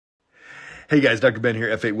Hey guys, Dr. Ben here,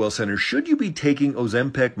 F8 Well Center. Should you be taking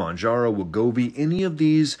Ozempic, Mounjaro, Wegovy, any of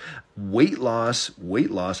these weight loss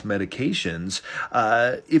medications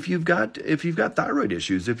if you've got thyroid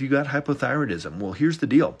issues, if you've got hypothyroidism? Well, here's the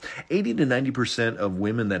deal. 80 to 90% of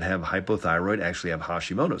women that have hypothyroid actually have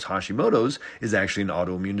Hashimoto's. Hashimoto's is actually an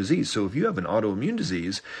autoimmune disease. So if you have an autoimmune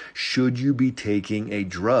disease, should you be taking a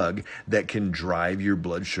drug that can drive your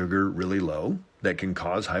blood sugar really low, that can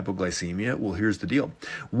cause hypoglycemia? Well, here's the deal.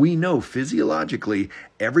 We know physiologically,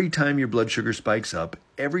 every time your blood sugar spikes up,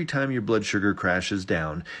 every time your blood sugar crashes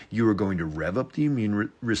down, you are going to rev up the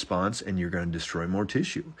immune response and you're going to destroy more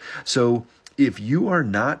tissue. So if you are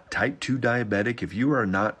not type 2 diabetic, if you are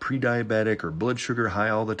not pre-diabetic or blood sugar high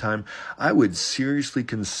all the time, I would seriously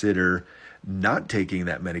consider not taking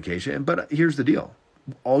that medication. But here's the deal.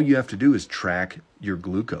 All you have to do is track your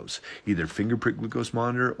glucose, either finger prick glucose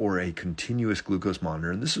monitor or a continuous glucose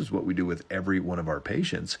monitor. And this is what we do with every one of our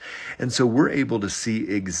patients. And so we're able to see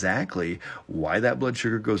exactly why that blood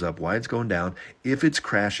sugar goes up, why it's going down, if it's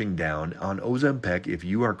crashing down. On Ozempic, if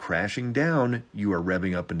you are crashing down, you are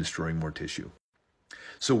revving up and destroying more tissue.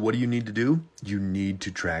 So what do you need to do? You need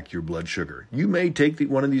to track your blood sugar. You may take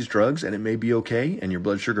one of these drugs and it may be okay, and your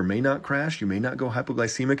blood sugar may not crash. You may not go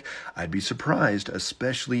hypoglycemic. I'd be surprised,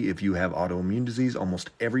 especially if you have autoimmune disease.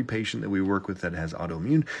 Almost every patient that we work with that has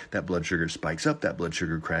autoimmune, that blood sugar spikes up, that blood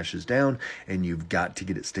sugar crashes down, and you've got to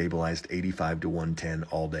get it stabilized 85 to 110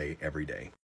 all day, every day.